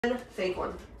Fake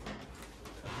one.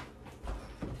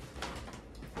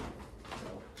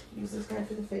 So use this guy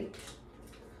for the fake.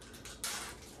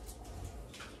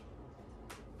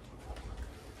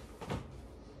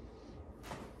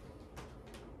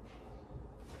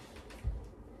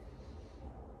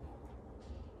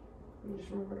 And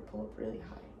just remember to pull up really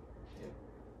high.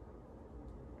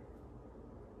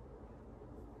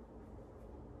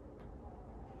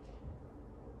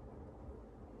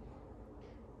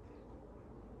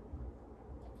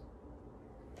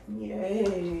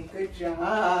 Yay, good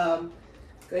job.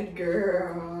 Good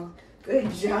girl. Good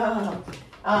job.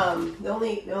 The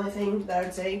only thing that I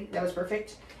would say that was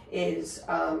perfect is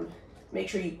make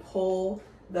sure you pull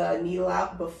the needle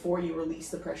out before you release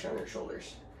the pressure on her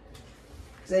shoulders.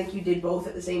 Because I think you did both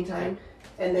at the same time,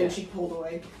 and then she pulled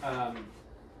away.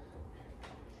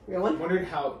 Real one? I wondered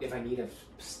how, if I need to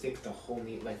stick the whole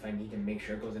needle, like if I need to make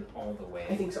sure it goes in all the way.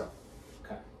 I think so.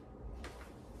 Okay.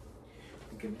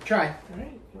 Give it a try. All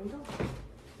right, here we go.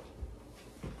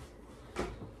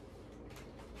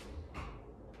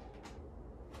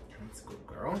 That's a good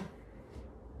girl.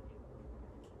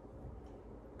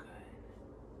 Good.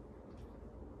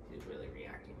 She's really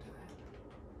reacting to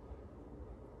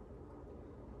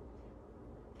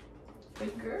that.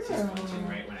 Good girl. She's punching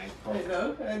right when I pull.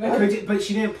 I know. But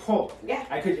she didn't pull. Yeah.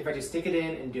 I could, if I just stick it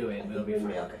in and do it, it'll be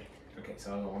fine. Okay. Okay,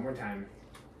 so I'll go one more time.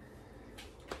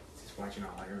 Just watching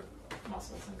all her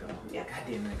muscles and go, yeah. God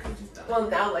damn it, I could have just done it. Well,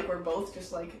 now like we're both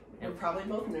just like, we're probably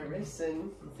both nervous,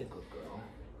 and That's a good girl.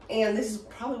 And this is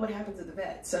probably what happens at the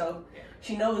vet, so Yeah.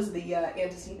 she knows the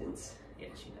antecedents. Yeah,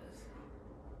 she does.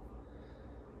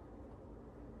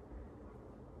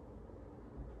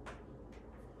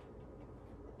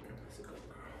 That's a good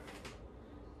girl.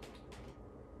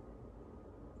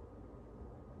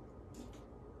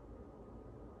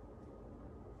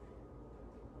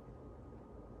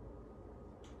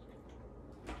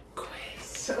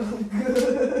 So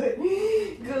good.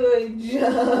 Good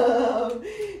job.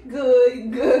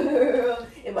 Good girl.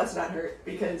 It must not hurt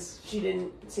because she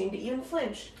didn't seem to even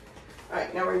flinch.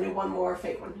 Alright, now we're going to do one more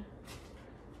fake one.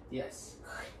 Yes.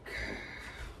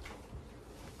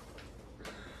 Good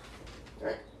girl.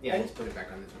 Alright. Yeah, let's put it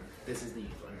back on this one. This is the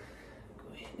used one.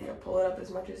 Go ahead. Yeah, pull it up as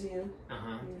much as you.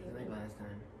 Uh-huh. Like last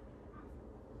time.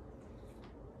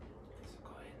 So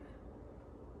go ahead.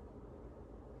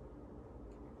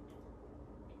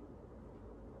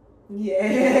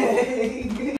 Yay!